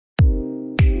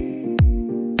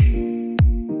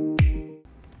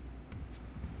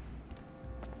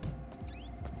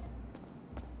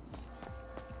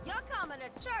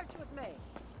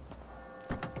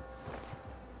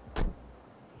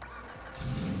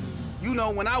You know,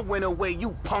 when I went away,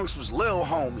 you punks was little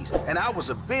homies, and I was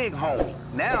a big homie.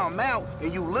 Now I'm out,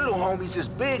 and you little homies is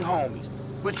big homies.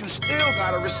 But you still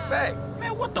gotta respect.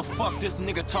 Man, what the fuck this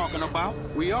nigga talking about?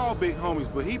 We all big homies,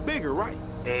 but he bigger, right?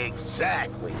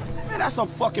 Exactly. Man, that's some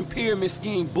fucking pyramid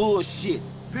scheme bullshit.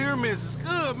 Pyramids is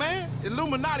good, man.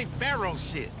 Illuminati pharaoh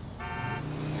shit. Hey,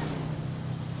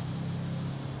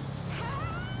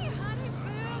 honey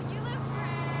boo, you look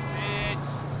great. Bitch.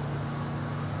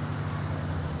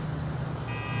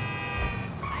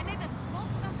 I need to smoke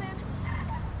something.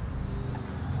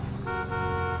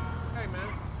 Hey,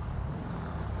 man.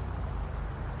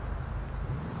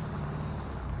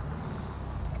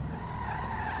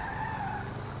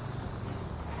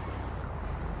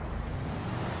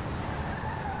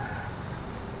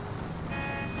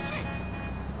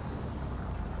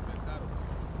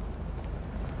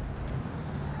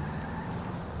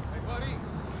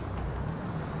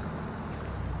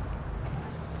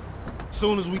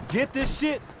 Soon as we get this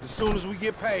shit, as soon as we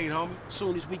get paid, homie.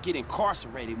 Soon as we get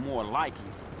incarcerated, more likely.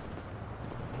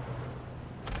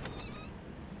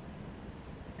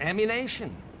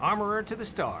 Ammunition. Armorer to the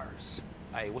stars.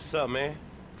 Hey, what's up, man?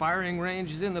 Firing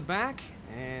range is in the back,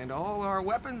 and all our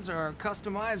weapons are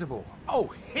customizable.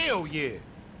 Oh, hell yeah.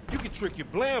 You can trick your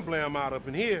blam blam out up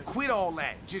in here. Quit all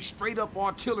that. Just straight up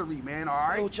artillery, man, all Hey,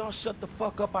 right? would y'all shut the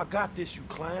fuck up? I got this, you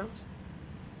clowns.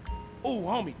 Ooh,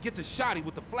 homie, get the shotty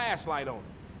with the flashlight on.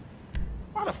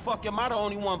 Why the fuck am I the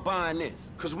only one buying this?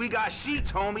 Cause we got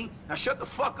sheets, homie. Now shut the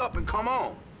fuck up and come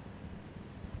on.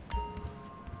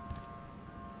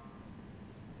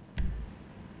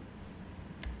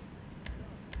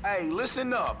 Hey,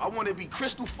 listen up. I want to be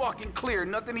crystal fucking clear.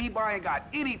 Nothing he buying got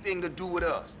anything to do with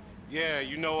us. Yeah,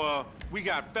 you know, we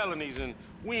got felonies and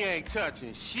we ain't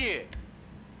touching shit.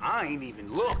 I ain't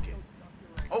even looking.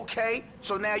 Okay,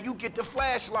 so now you get the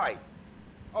flashlight.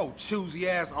 Oh, choosy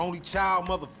ass only child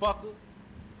motherfucker.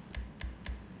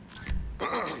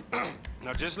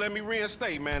 Now just let me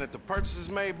reinstate, man, that the purchases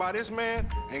made by this man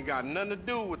ain't got nothing to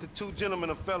do with the two gentlemen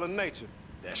of felon nature.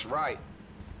 That's right.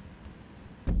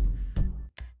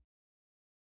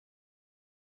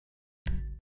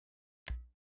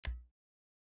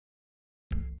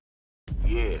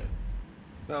 Yeah.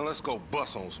 Now let's go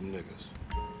bust on some niggas.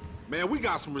 Man, we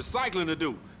got some recycling to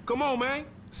do. Come on, man.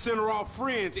 Send her off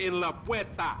friends in La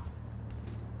Puerta.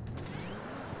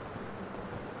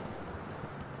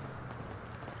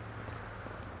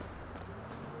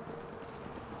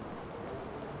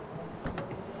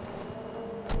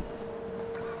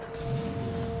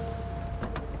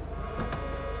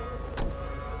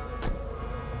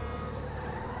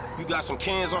 You got some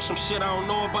cans or some shit I don't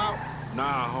know about?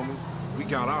 Nah, homie. We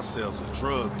got ourselves a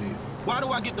drug deal. Why do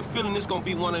I get the feeling this gonna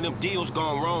be one of them deals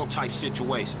gone wrong type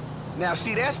situation? Now,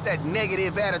 see, that's that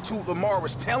negative attitude Lamar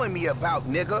was telling me about,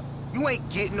 nigga. You ain't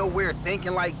getting nowhere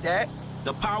thinking like that.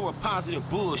 The power of positive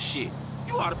bullshit.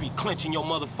 You ought to be clenching your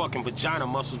motherfucking vagina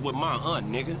muscles with my aunt,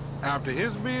 nigga. After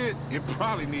his bid, it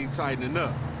probably need tightening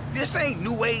up. This ain't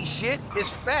new age shit.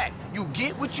 It's fact. You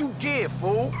get what you give,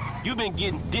 fool. You been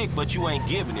getting dick, but you ain't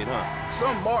giving it, huh?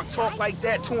 Some Mark talk like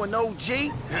that to an OG.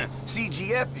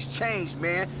 CGF has changed,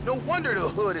 man. No wonder the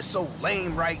hood is so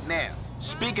lame right now.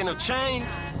 Speaking of change,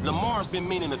 Lamar's been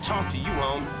meaning to talk to you,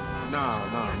 homie.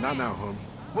 Nah, not now, homie.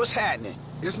 What's happening?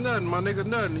 It's nothing, my nigga,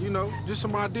 nothing, you know. Just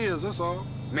some ideas, that's all.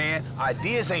 Man,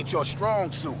 ideas ain't your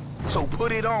strong suit, so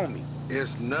put it on me.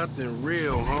 It's nothing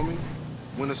real, homie.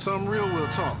 When it's something real, we'll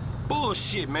talk.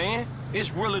 Bullshit, man.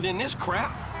 It's realer than this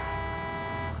crap.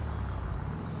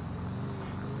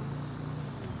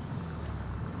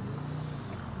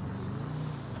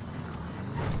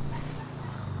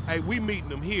 Hey, we meeting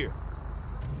them here.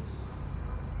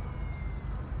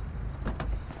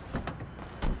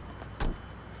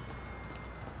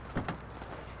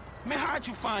 Man, how'd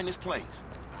you find this place?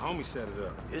 The homie set it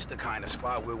up. It's the kind of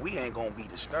spot where we ain't gonna be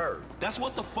disturbed. That's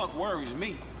what the fuck worries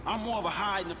me. I'm more of a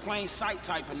hide in the plain sight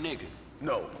type of nigga.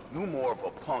 No, you more of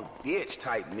a punk bitch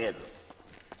type nigga.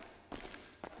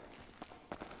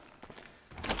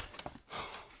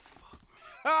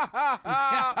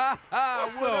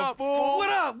 What's up, fool? What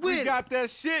up with We it? got that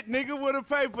shit, nigga, with a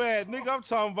paper at. Nigga, I'm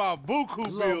talking about buku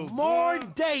bills. Lamar boy.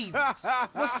 Davis.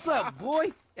 What's up, boy?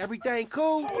 Everything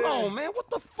cool? Hold on, man. What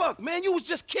the fuck, man? You was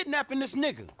just kidnapping this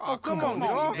nigga. Oh, come on,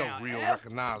 dog. dog. You know real F.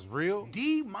 recognize real.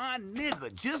 D, my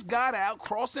nigga, just got out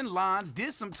crossing lines,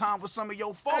 did some time with some of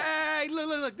your folks. Hey,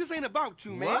 look, this ain't about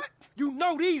you, man. What? You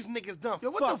know these niggas done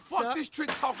Yo, what the fuck up. this trick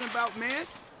talking about, man?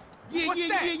 Yeah, What's yeah,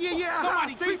 that? yeah.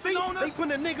 Somebody See, creeping on us? They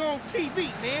putting a nigga on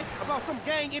TV, man, about some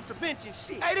gang intervention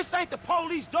shit. Hey, this ain't the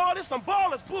police, dog. This some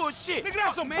ballers bullshit. Nigga,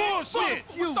 that's some man. bullshit.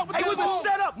 Fuck you. What's up with Hey, that we been bull?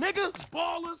 set up, nigga.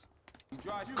 Ballers?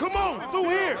 Come on, through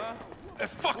here! That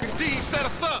fucking D set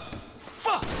us up!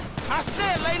 Fuck! I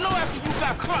said lay low after you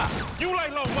got clocked. You lay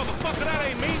low, motherfucker, that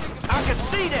ain't me! I can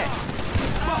see that.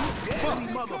 Fuck,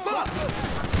 motherfucker.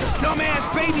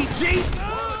 Dumbass baby G.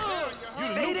 You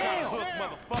stay down,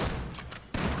 motherfucker.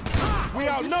 We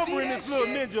outnumbering this little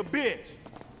ninja bitch.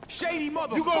 Shady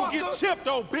motherfucker. You gonna get chipped,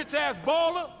 old bitch-ass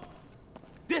baller?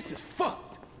 This is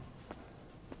fucked.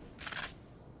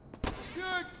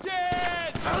 You're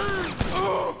dead!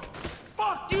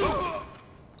 Fuck you.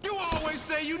 You always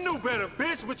say you knew better,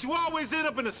 bitch, but you always end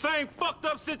up in the same fucked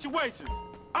up situations.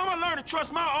 I'ma learn to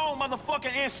trust my own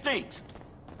motherfucking instincts.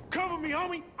 Cover me,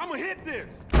 homie. I'ma hit this.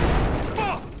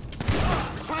 Fuck!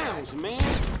 Clowns, man.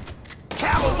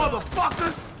 Coward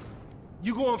motherfuckers.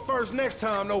 You going first next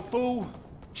time, no fool.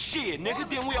 Shit, nigga,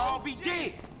 then we all be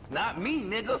dead. Not me,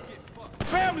 nigga.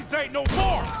 Families ain't no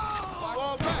more.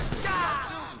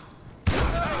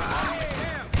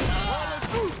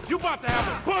 You about to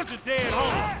have a bunch of dead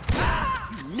homies.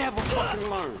 You never fucking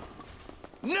learn.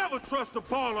 Never trust a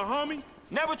baller, homie.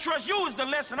 Never trust you is the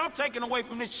lesson I'm taking away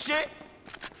from this shit.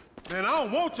 Man, I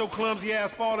don't want your clumsy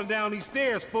ass falling down these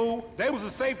stairs, fool. They was a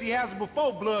safety hazard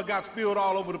before blood got spilled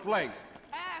all over the place.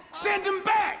 Send him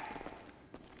back.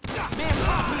 Man,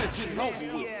 fuck me and getting over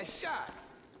with. Yeah, shot.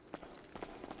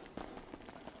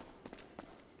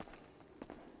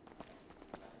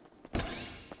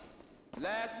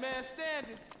 Last man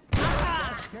standing.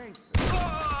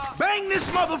 Bang this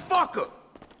motherfucker.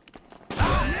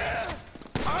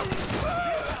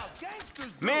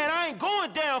 Man, I ain't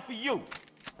going down for you.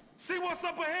 See what's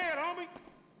up ahead, homie.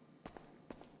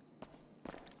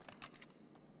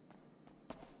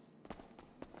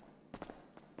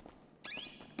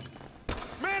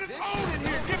 Man, it's on in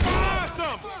here. Get behind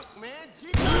something.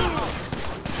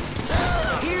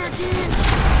 Here again.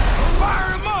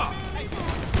 Fire him up.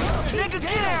 Nigga, get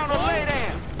down or lay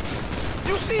down.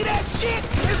 You see that shit?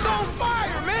 It's on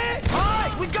fire, man. All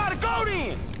right, we gotta go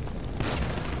then.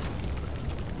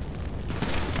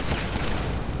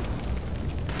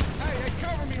 Hey,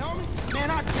 cover me, homie.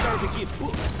 Man, I deserve to get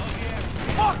booked.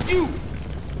 Fuck you.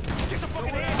 Get the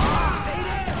fucking head. Stay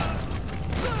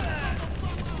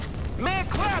there. Man,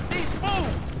 clap these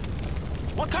fools.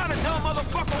 What kind of dumb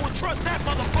motherfucker would trust that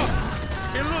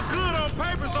motherfucker? It look good on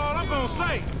paper, is all I'm gonna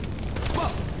say.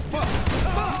 Fuck.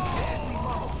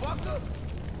 Motherfucker.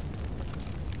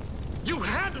 You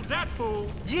handled that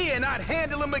fool. Yeah, and I'd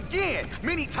handle him again.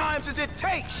 Many times as it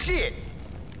takes. Shit.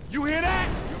 You hear that?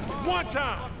 One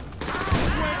time.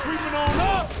 You ain't creeping on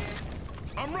us.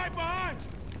 I'm right behind you.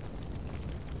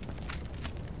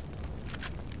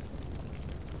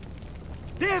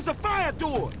 There's a fire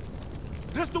door.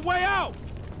 This the way out.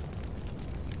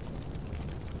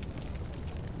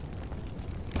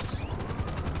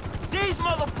 These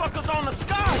motherfuckers on the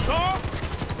sky, dog.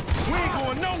 We ain't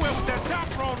going nowhere with that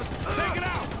chopper on us. Take it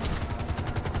out.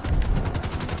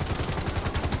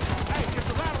 Hey, get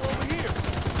the ladder over here.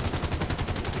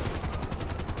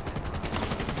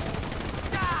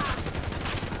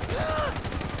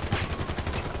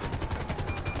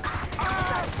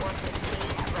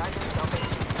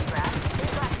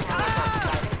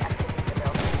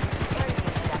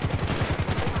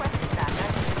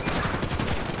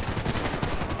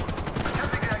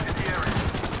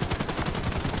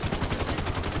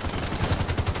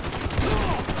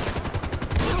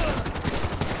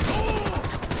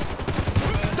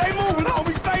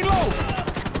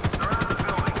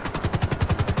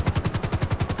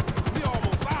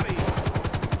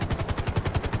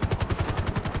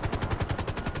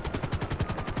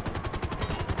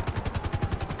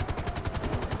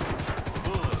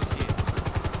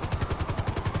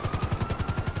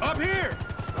 Up here!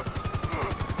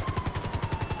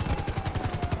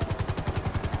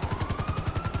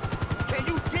 Can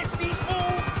you ditch these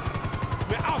fools?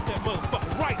 We're out that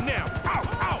motherfucker right now! Out!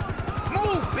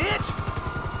 Move, bitch!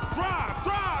 Drive!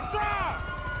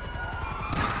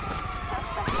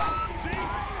 See?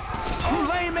 You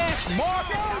lame ass mark!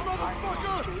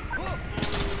 Motherfucker!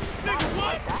 Nigga,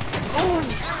 what? Ooh!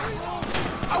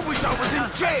 I wish I was in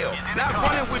jail, not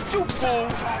running with you, fool!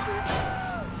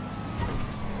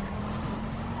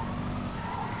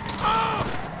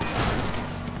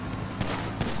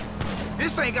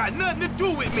 This ain't got nothing to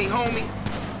do with me, homie.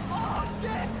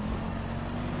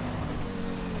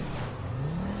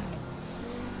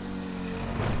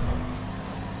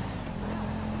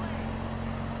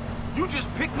 You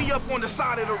just picked me up on the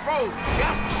side of the road.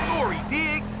 That's the story,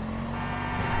 dig?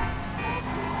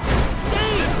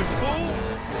 Stupid fool!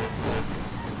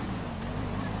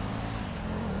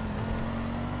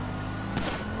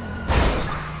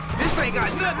 This ain't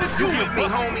got nothing to do with me,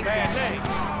 homie. Bad name.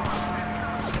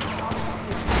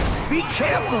 Be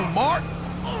careful, Mark!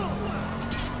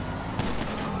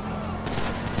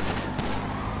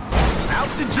 Out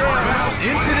the jailhouse,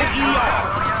 into the ER!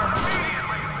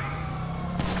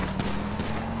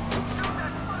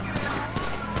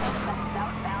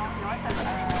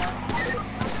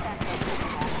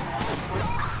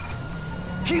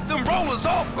 Keep them rollers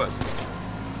off us!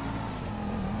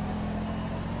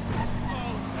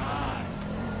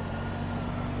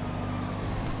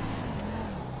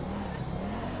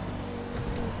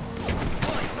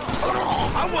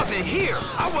 I wasn't here.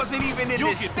 I wasn't even in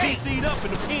this state. You'll get DC'd up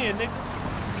in the pen, nigga.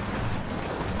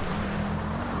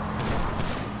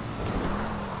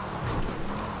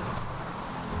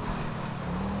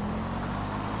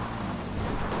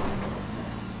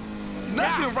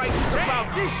 Nothing righteous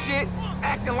about this shit.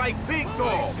 Acting like big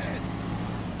dog.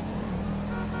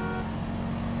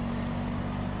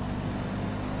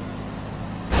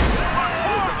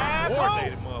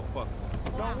 Coordinated, motherfucker.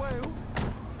 No way.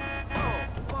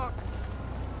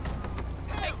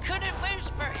 I couldn't wish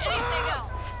for anything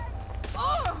else.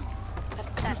 Oh,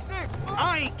 pathetic.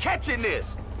 I ain't catching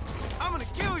this. I'm gonna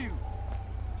kill you.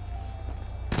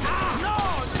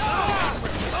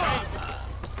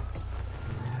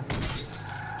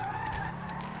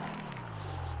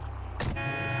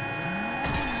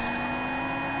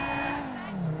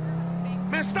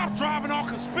 Man, stop driving all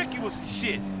conspicuous and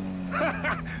shit.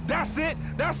 That's it.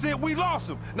 That's it. We lost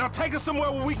him. Now take us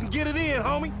somewhere where we can get it in,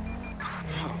 homie.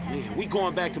 Oh, man, we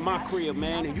going back to my crib,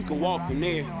 man, and you can walk from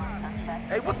there.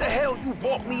 Hey, what the hell you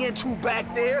walked me into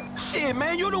back there? Shit,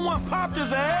 man, you the one popped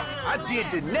his ass. I did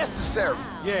the necessary.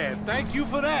 Yeah, thank you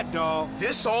for that, dawg.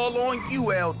 This all on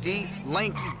you, LD,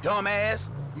 lanky dumbass.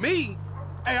 Me?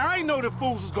 Hey, I ain't know the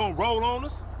fools was gonna roll on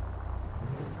us.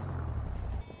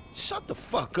 Shut the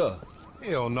fuck up.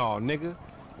 Hell no, nigga.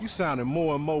 You sounding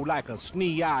more and more like a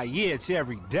snee-eye itch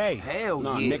every day. Hell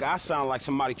Nah, yeah. nigga, I sound like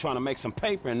somebody trying to make some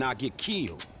paper and not get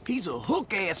killed. He's a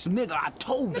hook-ass nigga, I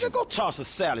told you. Nigga, go toss a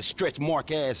salad, stretch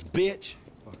mark ass bitch.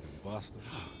 Fucking buster.